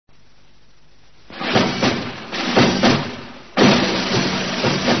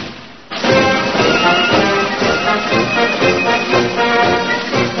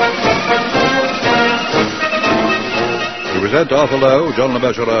present Arthur Lowe, John Le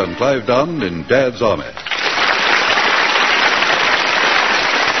Mesurier, and Clive Dunn in Dad's Army.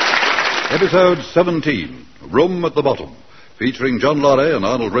 Episode 17, Room at the Bottom, featuring John Lorry and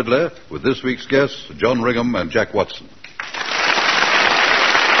Arnold Ridley, with this week's guests, John Ringham and Jack Watson.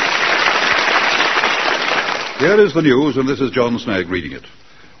 Here is the news, and this is John Snagg reading it.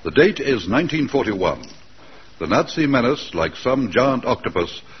 The date is 1941. The Nazi menace, like some giant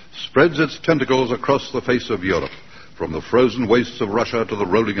octopus, spreads its tentacles across the face of Europe, from the frozen wastes of Russia to the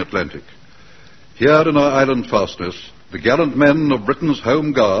rolling Atlantic. Here in our island fastness, the gallant men of Britain's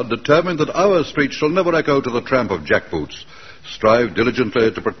Home Guard, determined that our streets shall never echo to the tramp of jackboots, strive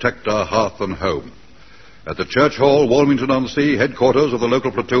diligently to protect our hearth and home. At the Church Hall, Walmington-on-Sea, headquarters of the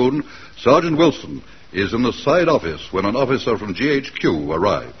local platoon, Sergeant Wilson is in the side office when an officer from GHQ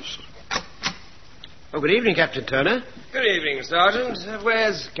arrives. Oh, good evening, Captain Turner. Good evening, Sergeant.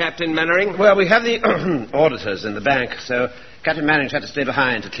 Where's Captain Mannering? Well, we have the auditors in the bank, so Captain Mannering's had to stay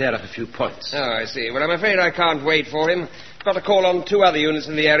behind to clear up a few points. Oh, I see. Well, I'm afraid I can't wait for him. Got a call on 2 other units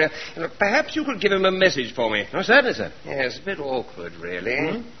in the area. Perhaps you could give him a message for me. Oh, certainly, sir. Yes, a bit awkward,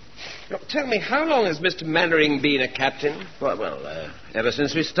 really. Look, tell me, how long has Mr. Mannering been a captain? Well, ever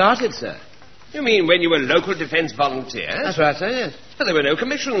since we started, sir. You mean when you were local defence volunteers? That's right, sir, yes. But there were no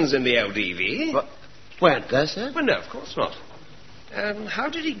commissions in the LDV. What? Weren't there, sir? Well, no, of course not. How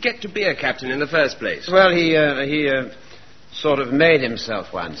did he get to be a captain in the first place? Well, he sort of made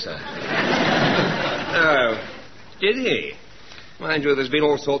himself one, sir. Oh, did he? Mind you, there's been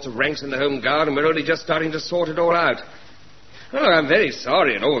all sorts of ranks in the Home Guard, and we're only just starting to sort it all out. Oh, I'm very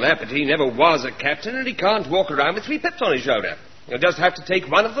sorry and all that, but he never was a captain, and he can't walk around with 3 pips on his shoulder. He'll just have to take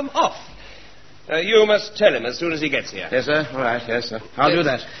one of them off. You must tell him as soon as he gets here. Yes, sir. All right, yes, sir. I'll do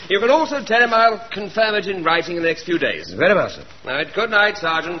that. You can also tell him I'll confirm it in writing in the next few days. Very well, sir. All right, good night,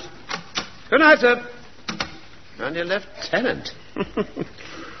 Sergeant. Good night, sir. And your lieutenant.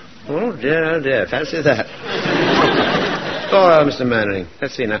 Oh, dear. Fancy that. Oh, Mr. Mannering.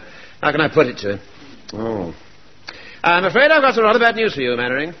 Let's see now. How can I put it to him? Oh. I'm afraid I've got some rather bad news for you,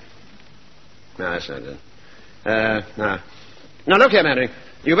 Mannering. No, that's not good. Now, look here, Mannering.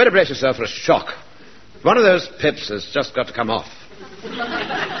 You better brace yourself for a shock. One of those pips has just got to come off.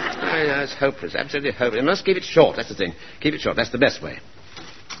 It's hopeless, absolutely hopeless. You must keep it short, that's the thing. Keep it short, that's the best way.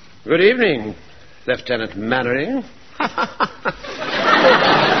 Good evening, Lieutenant Mannering.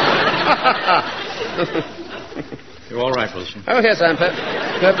 You all right, Wilson? Oh, yes, I'm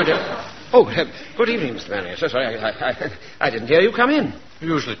perfectly... Oh, good evening, Mr. Mannering. So sorry, I didn't hear you come in.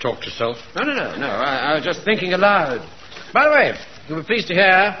 You usually talk to yourself. No. I was just thinking aloud. By the way, you'll be pleased to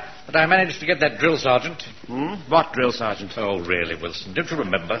hear that I managed to get that drill sergeant. What drill sergeant? Oh, really, Wilson? Don't you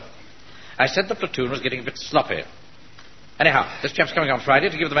remember? I said the platoon was getting a bit sloppy. Anyhow, this chap's coming on Friday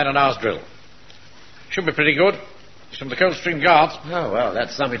to give the men an hour's drill. Should be pretty good. He's from the Coldstream Guards. Oh, well,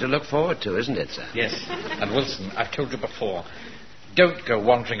 that's something to look forward to, isn't it, sir? Yes. And, Wilson, I've told you before, don't go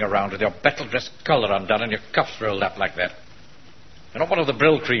wandering around with your battle dress collar undone and your cuffs rolled up like that. You're not one of the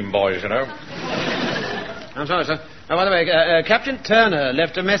Brill Cream boys, you know. I'm sorry, sir. Oh, by the way, Captain Turner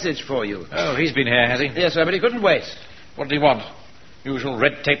left a message for you. Oh, he's been here, has he? Yes, sir, but he couldn't wait. What did he want? Usual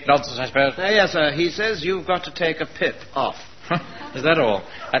red tape nonsense, I suppose? Yes, sir. He says you've got to take a pip off. Is that all?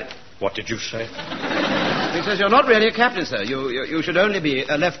 What did you say? He says you're not really a captain, sir. You should only be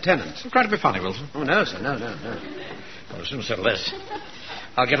a lieutenant. I'm trying to be funny, Wilson. Oh, no, sir, no. Well, as soon as settle this,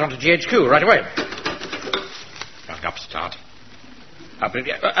 I'll get on to GHQ right away. Coming up, start.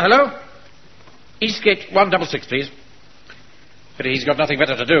 Hello? Eastgate 166, please. But he's got nothing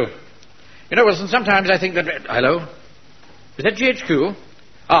better to do. You know, Wilson, sometimes I think that... Hello? Is that GHQ?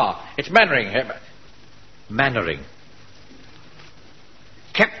 It's Mannering. Mannering.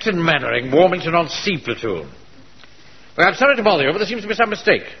 Captain Mannering, Warmington-on-Sea platoon. Well, I'm sorry to bother you, but there seems to be some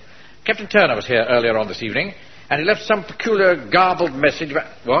mistake. Captain Turner was here earlier on this evening, and he left some peculiar garbled message about...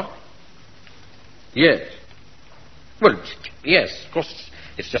 What? Yes. Well, yes, of course,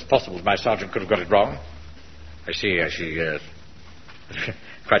 it's just possible my sergeant could have got it wrong. I see, yes.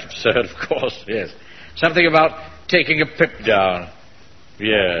 Quite absurd, of course, yes. Something about taking a pip down.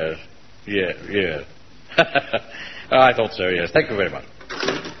 Yes. I thought so, yes. Thank you very much.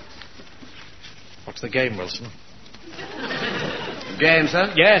 What's the game, Wilson? Game,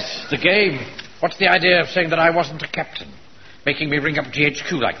 sir? Yes, the game. What's the idea of saying that I wasn't a captain? Making me ring up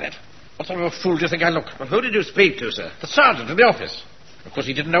GHQ like that? What sort of a fool do you think I look? Well, who did you speak to, sir? The sergeant in the office. Of course,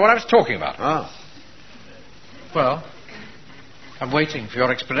 he didn't know what I was talking about. Oh. Well, I'm waiting for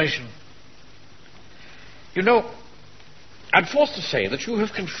your explanation. You know, I'm forced to say that you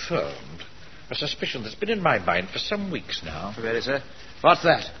have confirmed a suspicion that's been in my mind for some weeks now. Really, sir? What's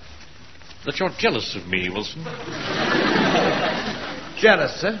that? That you're jealous of me, Wilson.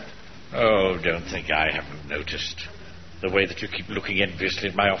 jealous, sir. Oh, don't think I haven't noticed the way that you keep looking enviously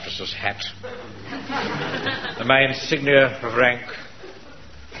at my officer's hat. And my insignia of rank.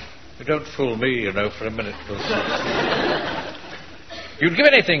 You don't fool me, you know, for a minute. You'd give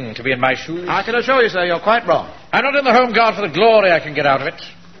anything to be in my shoes. I can assure you, sir, you're quite wrong. I'm not in the Home Guard for the glory I can get out of it.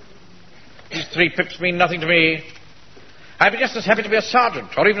 These 3 pips mean nothing to me. I'd be just as happy to be a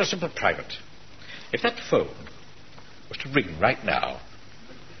sergeant or even a simple private. If that phone was to ring right now,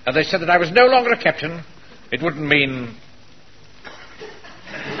 and they said that I was no longer a captain, it wouldn't mean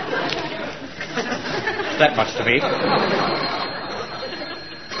that much to me.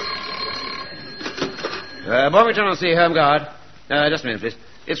 Warmington on Sea, Home Guard. Just a minute, please.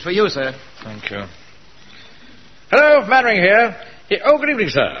 It's for you, sir. Thank you. Hello, Mannering here. Oh, good evening,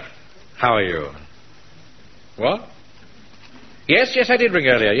 sir. How are you? What? Yes, I did ring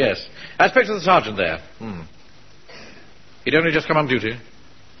earlier, yes. I spoke to the sergeant there. He'd only just come on duty.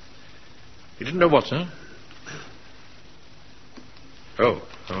 You didn't know what, sir? Oh,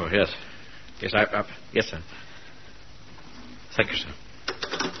 yes. Yes, yes, sir. Thank you, sir.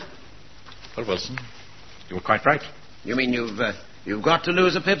 Well, Wilson, you were quite right. You mean you've got to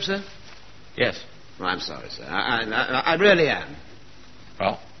lose a pip, sir? Yes. Oh, I'm sorry, sir. I really am.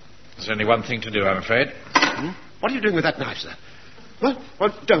 Well, there's only one thing to do, I'm afraid. What are you doing with that knife, sir? Well,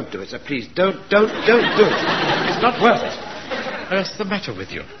 don't do it, sir. Please, don't do it. It's not worth it. What's the matter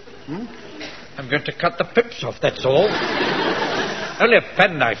with you? I'm going to cut the pips off, that's all. Only a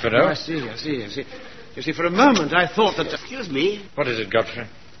penknife, you know. Oh, I see. You see, for a moment I thought that... Excuse me. What is it, Godfrey?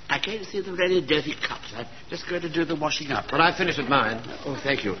 I can't see the really dirty cups. I'm just going to do the washing up. Well, I finished at mine. Oh,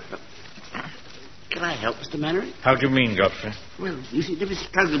 thank you. Can I help, Mr. Mannering? How do you mean, Godfrey? Well, you seem to be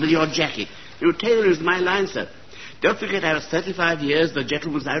struggling with your jacket. Your tailor is my line, sir. Don't forget I was 35 years the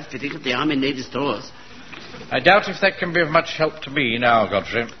gentleman's outfitting at the Army and Navy stores. I doubt if that can be of much help to me now,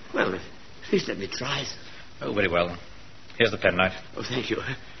 Godfrey. Well, please let me try, sir. Oh, very well. Here's the penknife. Oh, thank you.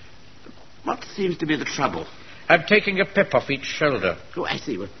 What seems to be the trouble? I'm taking a pip off each shoulder. Oh, I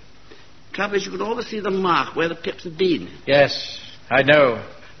see. Well, trouble is you can always see the mark where the pips have been. Yes, I know.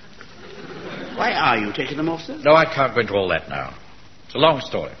 Why are you taking them off, sir? No, I can't go into all that now. It's a long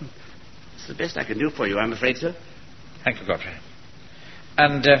story. It's the best I can do for you, I'm afraid, sir. Thank you, Godfrey.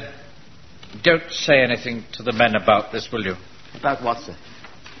 And don't say anything to the men about this, will you? About what, sir?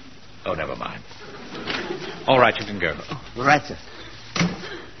 Oh, never mind. All right, you can go. All right, sir.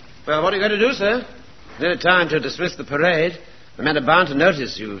 Well, what are you going to do, sir? No time to dismiss the parade. The men are bound to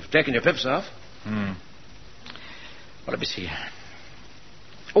notice you've taken your pips off. Well, let me see.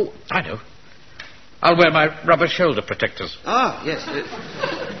 Oh, I know. I'll wear my rubber shoulder protectors. Ah, yes.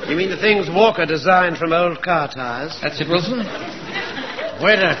 You mean the things Walker designed from old car tires? That's it, Wilson.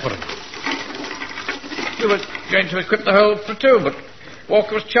 Where did I put them? We were going to equip the whole platoon, but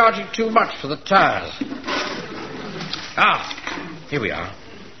Walker was charging too much for the tires. Ah, here we are.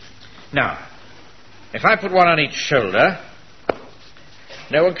 Now, if I put one on each shoulder,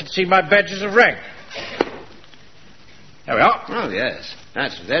 no one can see my badges of rank. There we are. Oh, yes.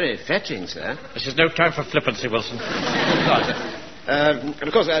 That's very fetching, sir. This is no time for flippancy, Wilson. Sorry, sir. And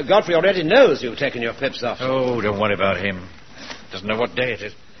of course, Godfrey already knows you've taken your pips off. Oh, don't worry about him. Doesn't know what day it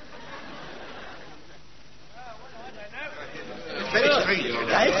is.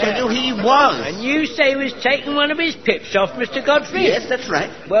 I tell you he was. And you say he was taking one of his pips off, Mr. Godfrey? Yes, that's right.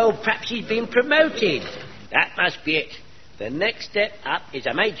 Well, perhaps he's been promoted. That must be it. The next step up is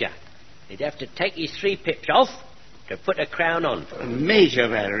a major. He'd have to take his 3 pips off to put a crown on. Major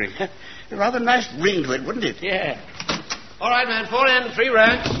Mannering. A rather nice ring to it, wouldn't it? Yeah. All right, man. 4 in, 3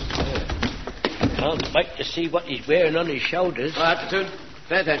 ranks. Can't wait to see what he's wearing on his shoulders. All right, platoon.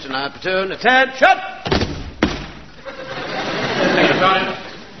 Pay attention now. Platoon, attention!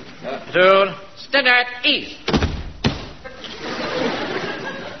 Platoon, stand at ease.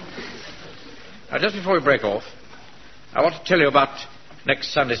 Now, just before we break off, I want to tell you about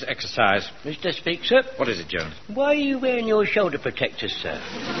next Sunday's exercise. Mr. Speaker? What is it, Jones? Why are you wearing your shoulder protectors, sir?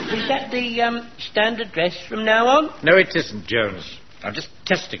 Is that the standard dress from now on? No, it isn't, Jones. I'm just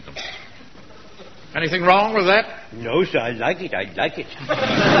testing them. Anything wrong with that? No, sir, I like it.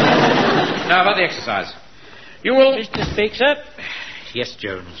 Now, about the exercise. You will... Mr. Speaker? Yes,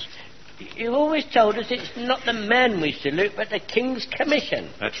 Jones. You always told us it's not the man we salute, but the King's Commission.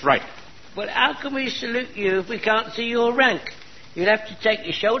 That's right. Well, how can we salute you if we can't see your rank? You'll have to take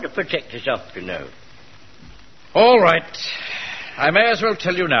your shoulder protectors off, you know. All right. I may as well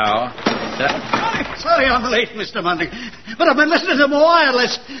tell you now that... Sorry I'm late, Mr. Mannering, but I've been listening to my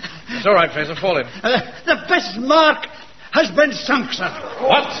wireless. It's all right, Fraser. Fall in. The best mark has been sunk, sir.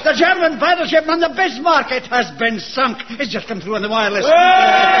 What? The German battleship on the Bismarck, it has been sunk. It's just come through on the wireless. All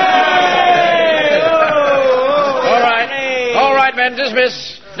right. All right, men,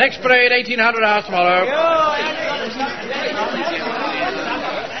 dismiss. Next parade, 1800 hours tomorrow.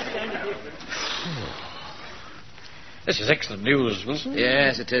 This is excellent news, Wilson.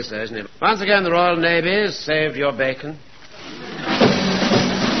 Yes, it is, sir, isn't it? Once again, the Royal Navy has saved your bacon.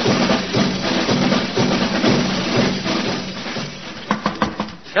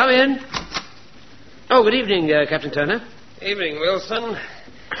 Come in. Oh, good evening, Captain Turner. Evening, Wilson.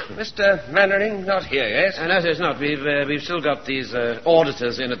 Mr. Mannering not here yet? No, sir, it's not. We've still got these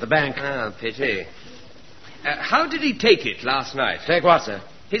auditors in at the bank. Ah, pity. How did he take it last night? Take what, sir?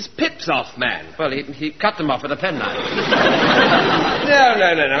 His pips off, man. Well, he cut them off with a penknife. No.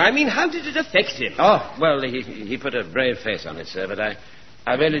 I mean, how did it affect him? Oh, well, he put a brave face on it, sir, but I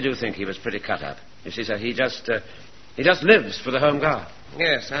really do think he was pretty cut up. You see, sir, he just lives for the Home Guard.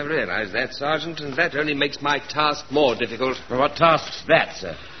 Yes, I realize that, Sergeant, and that only makes my task more difficult. Well, what task's that,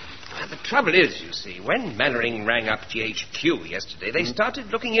 sir? Well, the trouble is, you see, when Mannering rang up GHQ yesterday, they started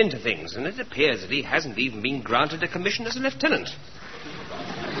looking into things, and it appears that he hasn't even been granted a commission as a lieutenant.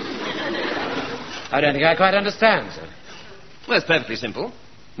 I don't think I quite understand, sir. Well, it's perfectly simple.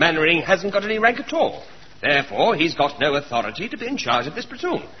 Mannering hasn't got any rank at all. Therefore, he's got no authority to be in charge of this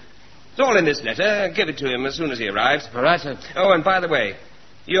platoon. It's all in this letter. Give it to him as soon as he arrives. All right, sir. Oh, and by the way,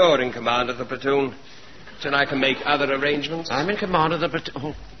 you're in command of the platoon, so I can make other arrangements. I'm in command of the platoon.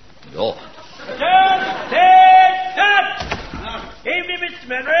 Oh, Lord. Evening, Mr.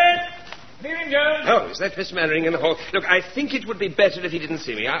 Mannering. Evening, Jones. Oh, is that Miss Mannering in the hall? Look, I think it would be better if he didn't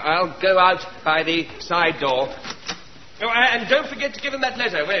see me. I'll go out by the side door. Oh, and don't forget to give him that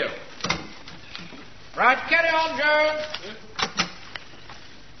letter, will you? Right, carry on, Jones.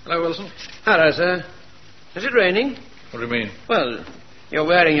 Hello, Wilson. Hello, sir. Is it raining? What do you mean? Well, you're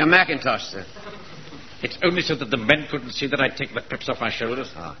wearing your Macintosh, sir. It's only so that the men couldn't see that I'd taken the pips off my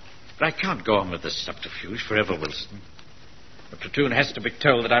shoulders. But I can't go on with this subterfuge forever, Wilson. The platoon has to be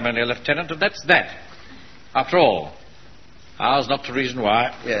told that I'm only a lieutenant, and that's that. After all, ours not to reason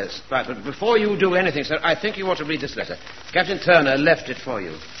why. Yes, right, but before you do anything, sir, I think you ought to read this letter. Captain Turner left it for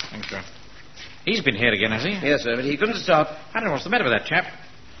you. Thank you. He's been here again, has he? Yes, sir, but he couldn't stop. I don't know what's the matter with that chap.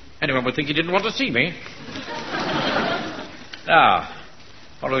 Anyone would think he didn't want to see me. Now,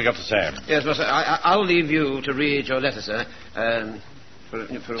 what have we got to say? Yes, well, sir, I'll leave you to read your letter, sir. For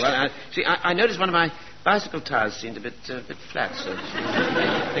a while. I noticed one of my bicycle tires seemed a bit flat, so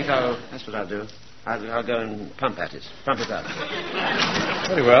I think that's what I'll do. I'll go and pump it up.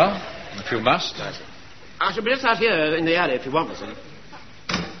 Very well, if you must. Right. I shall be just out here in the alley if you want me, sir. What's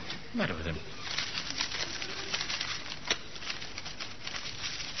the matter with him?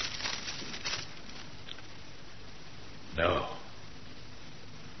 No.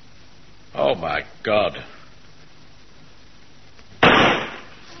 Oh, my God.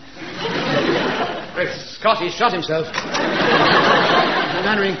 Scott, he shot himself.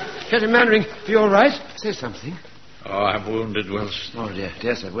 Captain Mannering, are you all right? Say something. Oh, I'm wounded, Wilson. Oh, dear,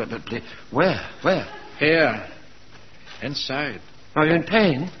 sir. Where? Here. Inside. Are you in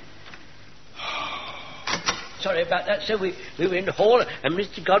pain? Sorry about that, sir. We were in the hall, and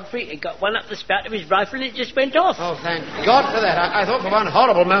Mr. Godfrey had got one up the spout of his rifle, and it just went off. Oh, thank God for that. I thought for one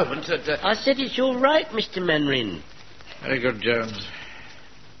horrible moment that... I said it's all right, Mr. Mannering. Very good, Jones.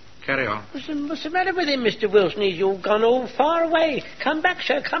 Carry on. What's the matter with him, Mr. Wilson? He's all gone all far away. Come back,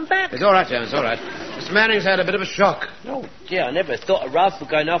 sir, come back. It's all right, Jones, all right. Mr. Mannering's had a bit of a shock. Oh, dear, I never thought a rifle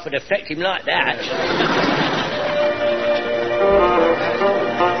going off would affect him like that.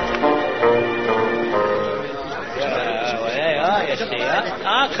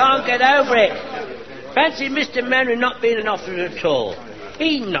 I can't get over it. Fancy Mr. Mannering not being an officer at all.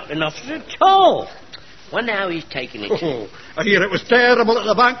 He's not an officer at all. Wonder how he's taking it. Oh, I hear it was terrible at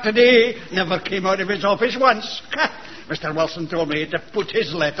the bank today. Never came out of his office once. Mr. Wilson told me to put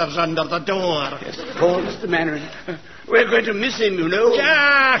his letters under the door. Yes, poor Mr. Mannering. We're going to miss him, you know.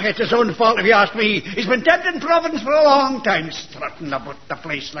 It's his own fault if you ask me. He's been dead in Providence for a long time, strutting about the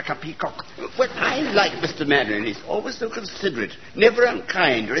place like a peacock. Well, I like Mr. Mannering. He's always so considerate, never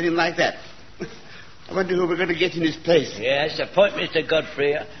unkind or anything like that. I wonder who we're going to get in his place. Yes, the point, Mr.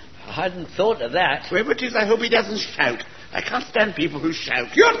 Godfrey. I hadn't thought of that. Whoever it is, I hope he doesn't shout. I can't stand people who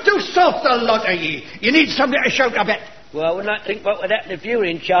shout. You're too soft, the lot of ye. You need somebody to shout a bit. Well, when I think what would happen if you were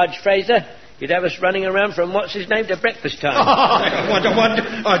in charge, Fraser, you'd have us running around from what's-his-name to breakfast time. What a wonder.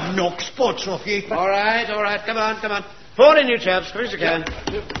 I'd knock spots off ye. All right. Come on. Fall in, you chaps, quick as you can.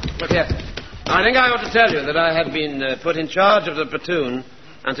 Look here. I think I ought to tell you that I have been put in charge of the platoon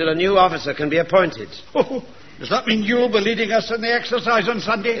until a new officer can be appointed. Oh, Does that mean you'll be leading us in the exercise on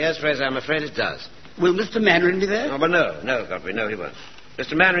Sunday? Yes, Fraser, I'm afraid it does. Will Mr. Mannering be there? Oh, but no, Godfrey, no, he won't.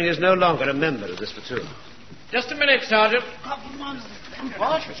 Mr. Mannering is no longer a member of this platoon. Just a minute, Sergeant.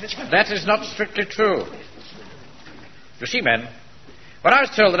 That is not strictly true. You see, men, when I was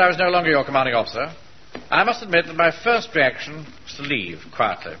told that I was no longer your commanding officer, I must admit that my first reaction was to leave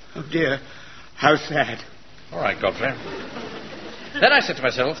quietly. Oh, dear. How sad. All right, Godfrey. Then I said to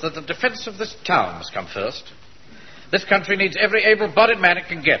myself that the defence of this town must come first. This country needs every able-bodied man it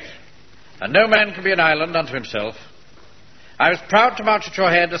can get, and no man can be an island unto himself. I was proud to march at your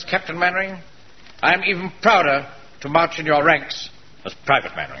head as Captain Mannering. I am even prouder to march in your ranks as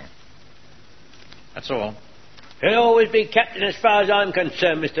Private Mannering. That's all. He'll always be captain as far as I'm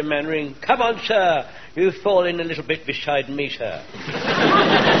concerned, Mr. Mannering. Come on, sir. You fall in a little bit beside me, sir.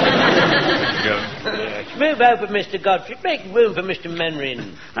 Yes. Move over, Mr. Godfrey. Make room for Mr.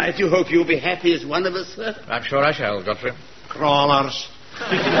 Mannering. I do hope you'll be happy as one of us, sir. I'm sure I shall, Godfrey. Crawlers.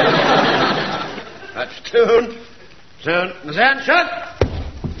 That's tune. Attention!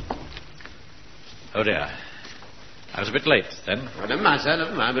 Oh, dear. I was a bit late, then. Oh, never mind, sir,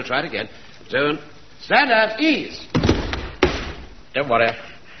 never mind. We'll try it again. Tune. Stand at ease. Don't worry.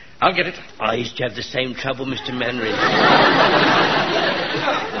 I'll get it. I used to have the same trouble, Mr. Mannering.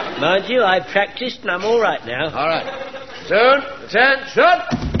 Mind you, I practiced and I'm all right now. All right. Tune. Attention!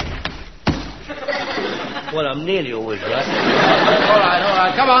 Well, I'm nearly always right. All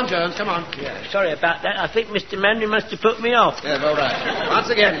right. Come on, Jones, come on. Yeah, sorry about that. I think Mr. Mannering must have put me off. Yes, all right. Once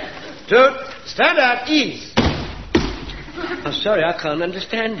again. Tune. Stand at ease. I'm sorry, I can't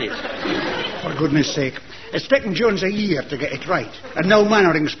understand it. For goodness sake. It's taken Jones a year to get it right. And now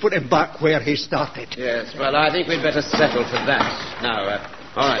Mannering's put him back where he started. Yes, well, I think we'd better settle for that. Now,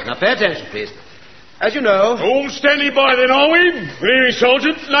 all right, now pay attention, please. As you know... All standing by then, are we? Good evening,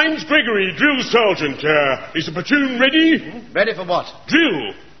 Sergeant. Name's Gregory, drill sergeant. Is the platoon ready? Ready for what?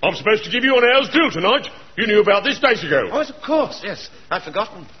 Drill. I'm supposed to give you an hour's drill tonight. You knew about this days ago. Oh, yes, of course, yes. I'd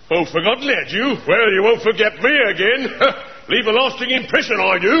forgotten. Oh, forgotten, had you? Well, you won't forget me again. Leave a lasting impression,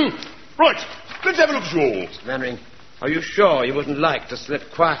 I do. Right, let's have a look at you all. Mr. Mannering, are you sure you wouldn't like to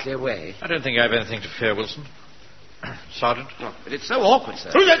slip quietly away? I don't think I have anything to fear, Wilson. Sergeant? Oh, but it's so awkward, sir.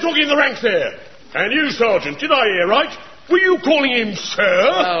 Who's that talking in the ranks there? And you, Sergeant, did I hear right? Were you calling him sir?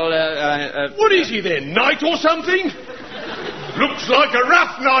 Well, What is he then, knight or something? Looks like a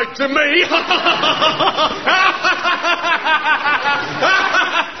rough night to me.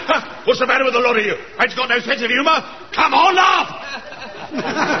 What's the matter with the lot of you? Ain't you got no sense of humour? Come on, laugh!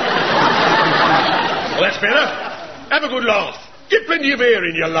 Well, that's better. Have a good laugh. Get plenty of air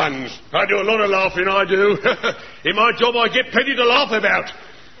in your lungs. I do a lot of laughing, I do. In my job, I get plenty to laugh about.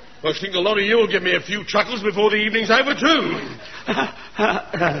 I think a lot of you will give me a few chuckles before the evening's over, too.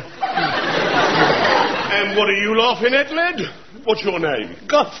 And what are you laughing at, lad? What's your name?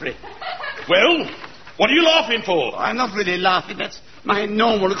 Godfrey. Well, what are you laughing for? I'm not really laughing. That's my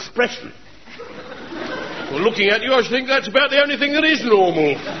normal expression. Well, looking at you, I think that's about the only thing that is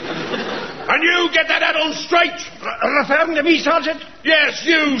normal. And you get that out on straight. Referring to me, Sergeant? Yes,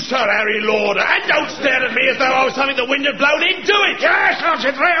 you, Sir Harry Lauder. And don't stare at me as though I was something the wind had blown into it. Yes,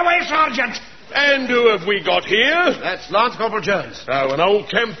 Sergeant. Right away, Sergeant. And who have we got here? that's Lance Corporal Jones. Oh, an old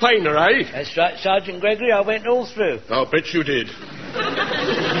campaigner, eh? That's right, Sergeant Gregory. I went all through. I'll bet you did.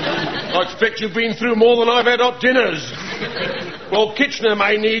 I expect you've been through more than I've had hot dinners. Well, Kitchener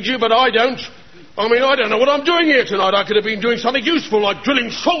may need you, but I don't. I mean, I don't know what I'm doing here tonight. I could have been doing something useful, like drilling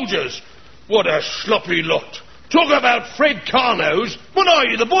soldiers. What a sloppy lot. Talk about Fred Carnos. What are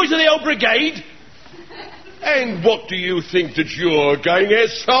you, the boys of the old brigade? And what do you think that you're going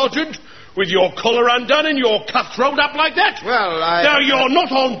as, Sergeant? With your collar undone and your cuffs rolled up like that? Well, Now, you're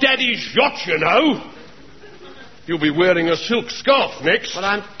not on Daddy's yacht, you know. You'll be wearing a silk scarf next. Well,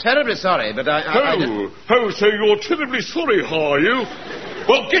 I'm terribly sorry, but I didn't... So you're terribly sorry, are you?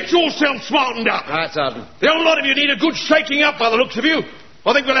 Well, get yourself smartened up. All right, Sergeant. The whole lot of you need a good shaking up by the looks of you.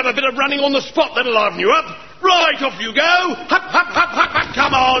 I think we'll have a bit of running on the spot that'll liven you up. Right, off you go. Hup, hup, hup, hup, hup.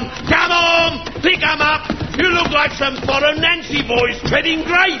 Come on. Pick 'em up. You look like some foreign Nancy boys treading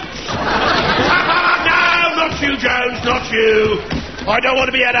grapes. No, not you, Jones, not you. I don't want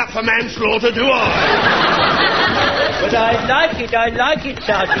to be had up for manslaughter, do I? But I like it,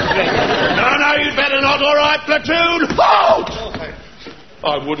 Sergeant Gregory. No, you'd better not. All right, platoon. Halt!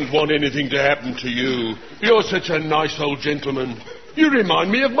 I wouldn't want anything to happen to you. You're such a nice old gentleman. You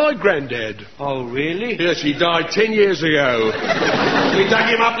remind me of my granddad. Oh, really? Yes, he died 10 years ago. We dug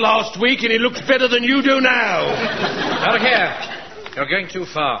him up last week and he looks better than you do now. Out here. You're going too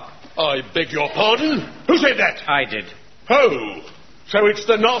far. I beg your pardon? Who said that? I did. Oh, So it's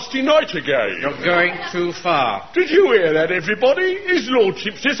the nasty night again. You're going too far. Did you hear that, everybody? His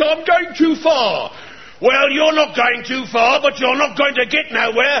lordship says I'm going too far. Well, you're not going too far, but you're not going to get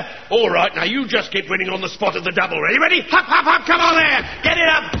nowhere. All right, now you just keep winning on the spot of the double. Are you ready? Hop, hop, hop, come on there. Get it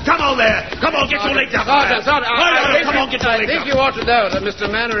up. Come on there. Come on, get your legs up. Sergeant, Come on, get your I legs think up. you ought to know that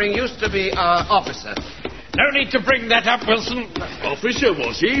Mr. Mannering used to be our officer. No need to bring that up, Wilson. Officer,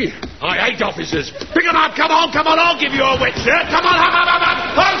 was he? I hate officers. Pick him up, come on, I'll give you a wet shirt. Come on, hop, hop, hop,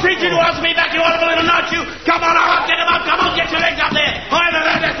 hop. I'll teach you to ask me back, you horrible little nut, you. Come on, hop, get him up, come on, get your legs up there. Higher than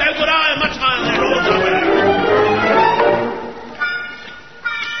that, that's so good, I am much higher than that.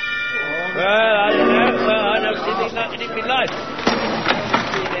 Well, I don't know. Well, I never seen anything like it in my life.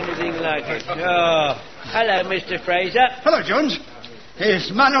 Seen anything like it. Oh, hello, Mr. Fraser. Hello, Jones.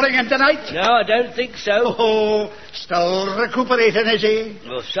 Is Mannering in tonight? No, I don't think so. Oh, still recuperating, is he?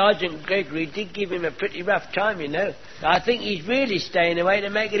 Well, Sergeant Gregory did give him a pretty rough time, you know. I think he's really staying away to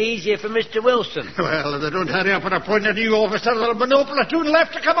make it easier for Mr. Wilson. Well, if they don't hurry up and appoint a new officer, there'll be no platoon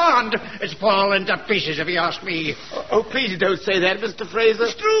left to command. It's falling to pieces, if you ask me. Oh, please don't say that, Mr. Fraser.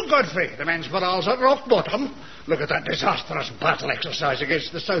 It's true, Godfrey. The men's morale's at rock bottom. Look at that disastrous battle exercise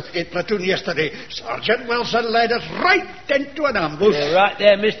against the Southgate platoon yesterday. Sergeant Wilson led us right into an ambush. Yeah, right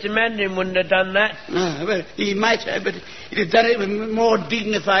there, Mr. Mannering wouldn't have done that. Well, he might have, but he'd have done it in a more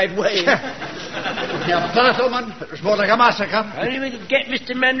dignified way. Yeah, battleman. It was more like a massacre. Only we could get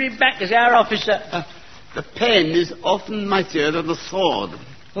Mr. Mannering back as our officer. The pen is often mightier than the sword.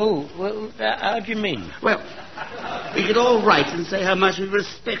 Oh, well, how do you mean? Well, we could all write and say how much we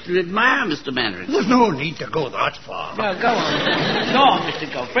respect and admire Mr. Mannering. There's no need to go that far. No, go on. Go on, Mr.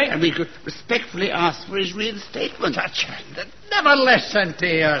 Godfrey. And we could respectfully ask for his reinstatement. Never listen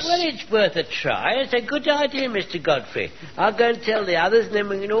to us. Well, it's worth a try. It's a good idea, Mr. Godfrey. I'll go and tell the others, and then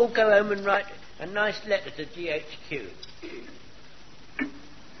we can all go home and write a nice letter to GHQ.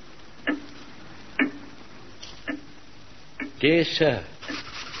 Dear Sir,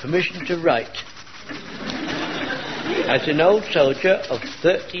 permission to write. As an old soldier of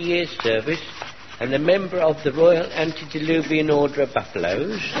 30 years' service and a member of the Royal Antediluvian Order of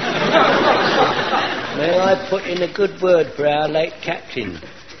Buffaloes, may I put in a good word for our late captain.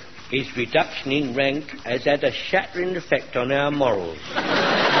 His reduction in rank has had a shattering effect on our morals.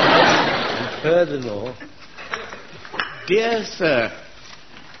 And furthermore... Dear Sir,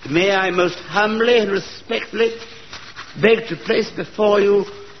 may I most humbly and respectfully beg to place before you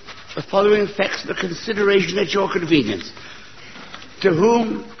the following facts for consideration at your convenience, to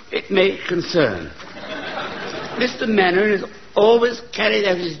whom it may concern. Mr. Mannering has always carried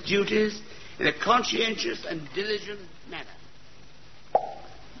out his duties in a conscientious and diligent manner.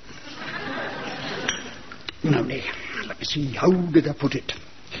 Now, let me see, how did I put it?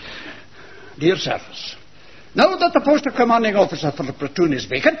 Dear Sirs, now that the post of commanding officer for the platoon is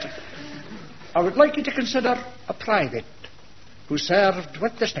vacant, I would like you to consider a private who served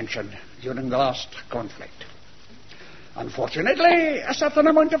with distinction during the last conflict. Unfortunately, a certain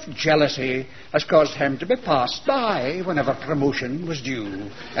amount of jealousy has caused him to be passed by whenever promotion was due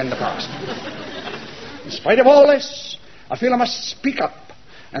in the past. In spite of all this, I feel I must speak up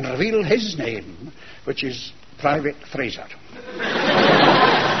and reveal his name, which is Private Fraser.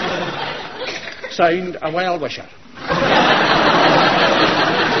 Signed, a well-wisher.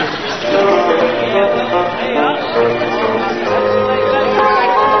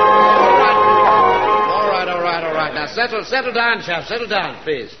 All right. Now, settle down, chaps. Settle down,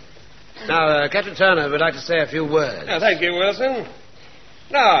 please. Now, Captain Turner would like to say a few words. Thank you, Wilson.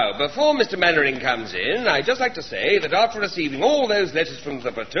 Now, before Mr. Mannering comes in, I'd just like to say that after receiving all those letters from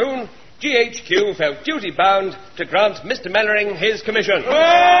the platoon, GHQ felt duty-bound to grant Mr. Mannering his commission.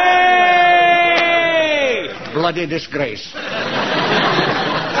 Hooray! Bloody disgrace.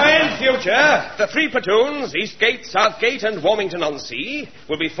 Now, in future, the three platoons, Eastgate, Southgate, and Warmington-on-Sea,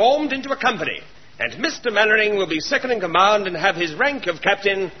 will be formed into a company, and Mr. Mannering will be second in command and have his rank of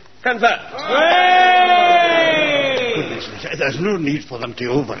captain confirmed. Goodness, there's no need for them to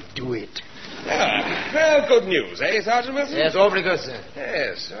overdo it. Well, good news, eh, Sergeant Wilson? Yes, awfully good, sir.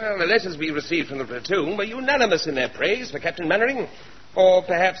 Yes. Well, the letters we received from the platoon were unanimous in their praise for Captain Mannering. Or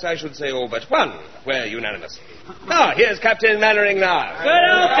perhaps I should say all but one were unanimous. Now, here's Captain Mannering now. Good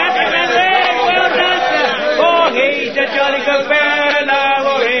old Captain Mannering! Well done, sir! Oh, he's a jolly good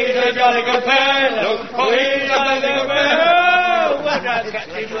fellow! Oh, he's a jolly good fellow! Oh, he's a jolly good fellow! Well done,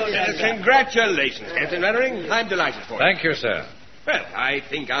 Captain. Well done. Congratulations, Captain Mannering. I'm delighted for you. Thank you, sir. Well, I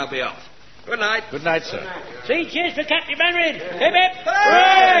think I'll be off. Good night. Good night, sir. 3 cheers for Captain Mannering! Hip hip!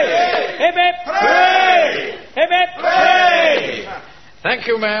 Hooray! Hip hip! Hooray! Hip hip! Hooray! Thank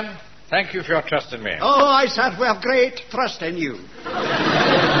you, ma'am. Thank you for your trust in me. Oh, I, sir, we have great trust in you.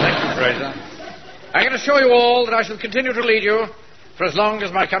 Thank you, Fraser. I can assure you all that I shall continue to lead you for as long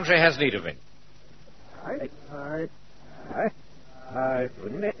as my country has need of me.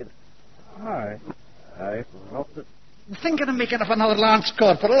 Thinking of making up another Lance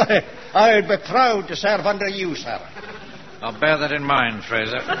Corporal? I'd be proud to serve under you, sir. I'll bear that in mind,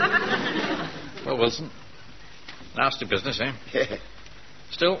 Fraser. Well, Wilson, nasty business, eh?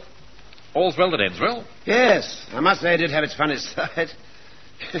 Still, all's well that ends well. Yes, I must say it did have its funny side.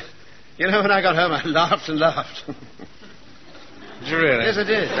 You know, when I got home, I laughed and laughed. Did you really? Yes, I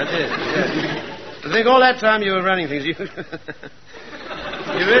did. Yes. To think all that time you were running things, you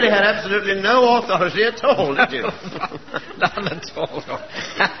really had absolutely no authority at all, did you? None at all.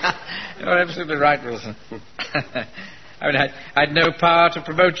 You're absolutely right, Wilson. I mean, I'd no power to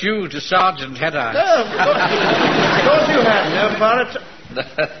promote you to sergeant, had I? No, of course you had no power at...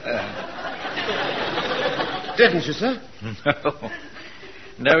 Didn't you, sir? No.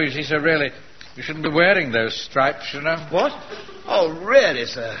 No, you see, sir, really, you shouldn't be wearing those stripes, you know. What? Oh, really,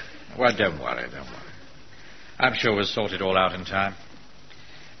 sir? Well, don't worry. I'm sure we'll sort it all out in time.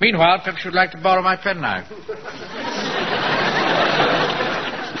 Meanwhile, perhaps you'd like to borrow my penknife.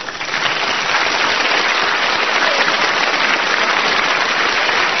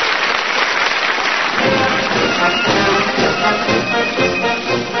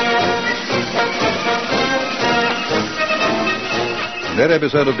 In that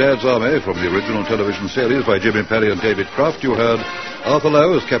episode of Dad's Army, from the original television series by Jimmy Perry and David Croft, you heard Arthur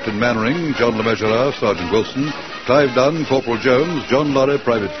Lowe as Captain Mannering, John Le Mesurier, Sergeant Wilson, Clive Dunn, Corporal Jones, John Lorry,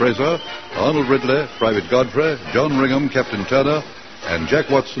 Private Fraser, Arnold Ridley, Private Godfrey, John Ringham, Captain Turner, and Jack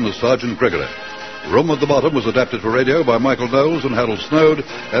Watson as Sergeant Gregory. Room at the Bottom was adapted for radio by Michael Knowles and Harold Snowd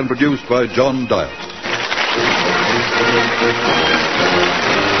and produced by John Dyer.